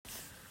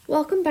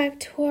Welcome back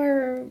to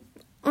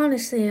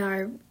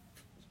our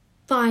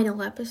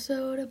final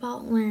episode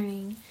about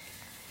learning.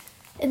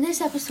 In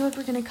this episode,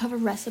 we're going to cover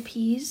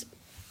recipes.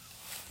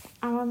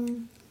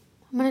 I'm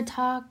going to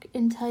talk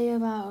and tell you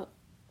about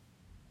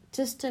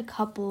just a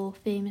couple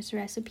famous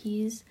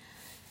recipes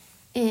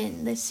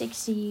in the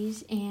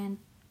 60s and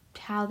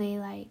how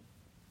they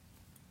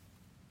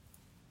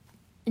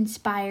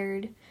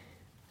inspired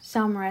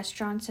some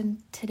restaurants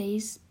in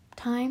today's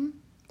time.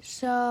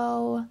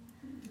 So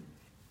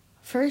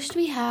first,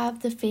 we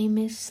have the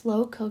famous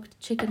slow-cooked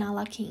chicken a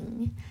la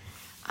king.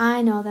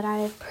 I know that I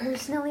have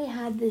personally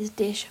had this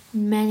dish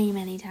many,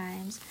 many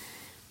times.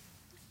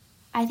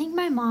 I think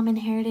my mom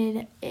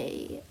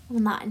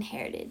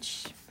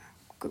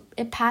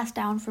it passed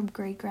down from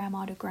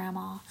great-grandma to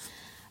grandma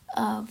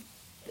of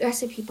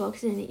recipe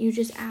books, and you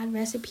just add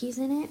recipes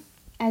in it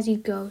as you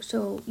go,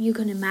 so you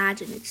can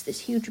imagine it's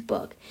this huge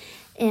book.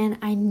 And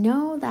I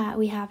know that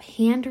we have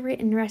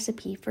handwritten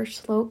recipe for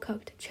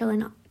slow-cooked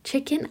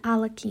chicken a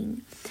la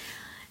king.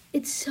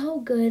 It's so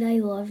good. I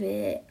love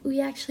it. We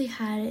actually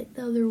had it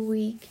the other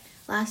week,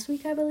 last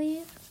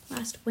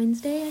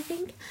Wednesday, I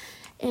think.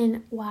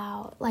 And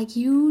wow,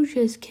 you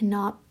just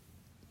cannot,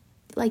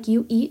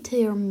 you eat till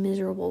you're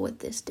miserable with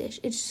this dish.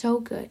 It's so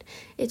good.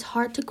 It's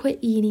hard to quit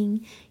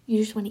eating. You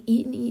just want to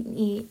eat and eat and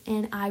eat.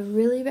 And I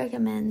really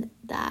recommend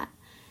that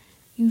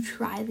you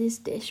try this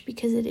dish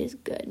because it is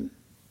good.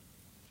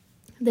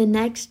 The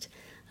next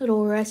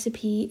little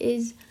recipe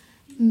is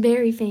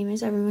very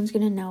famous. Everyone's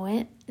going to know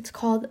it. It's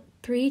called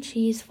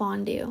 3-cheese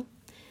fondue.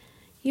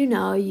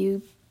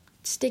 You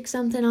stick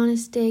something on a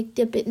stick,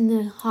 dip it in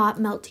the hot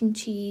melting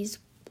cheese,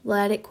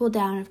 let it cool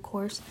down, of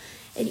course,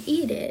 and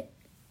eat it.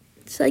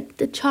 It's like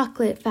the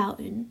chocolate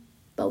fountain,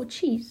 but with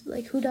cheese.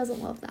 Who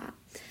doesn't love that?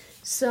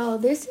 So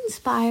this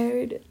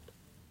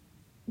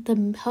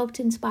helped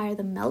inspire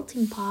the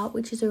Melting Pot,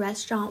 which is a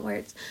restaurant where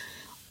it's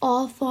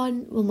all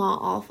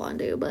not all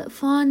fondue, but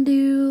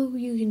fondue.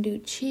 You can do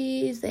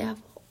cheese. They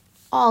have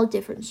all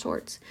different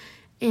sorts.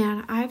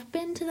 And I've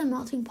been to the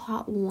Melting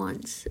Pot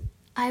once.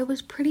 I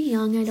was pretty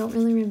young. I don't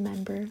really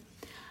remember.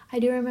 I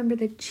do remember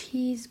the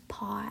cheese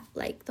pot,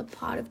 the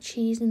pot of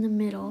cheese in the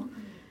middle.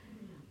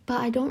 But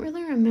I don't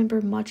really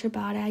remember much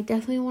about it. I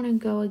definitely want to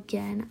go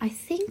again. I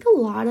think a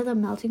lot of the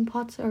Melting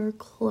Pots are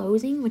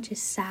closing, which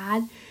is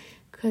sad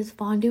because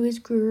fondue is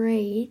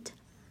great.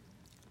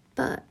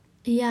 But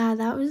yeah,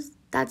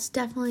 that's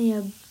definitely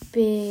a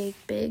big,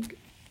 big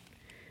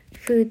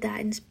food that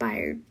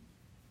inspired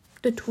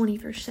the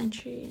 21st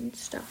century and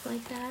stuff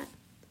like that.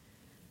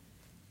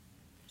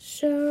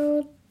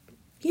 So,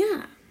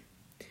 yeah.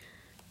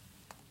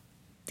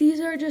 These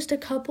are just a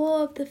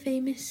couple of the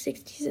famous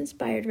 60s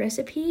inspired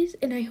recipes,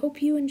 and I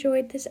hope you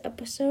enjoyed this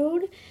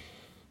episode.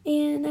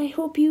 And I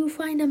hope you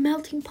find a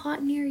melting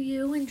pot near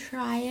you and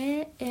try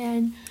it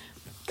and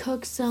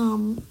cook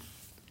some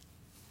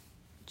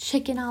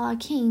chicken a la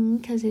king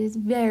because it is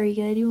very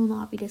good. You will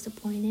not be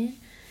disappointed.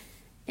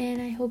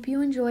 And I hope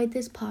you enjoyed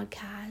this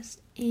podcast.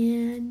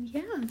 And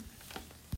yeah.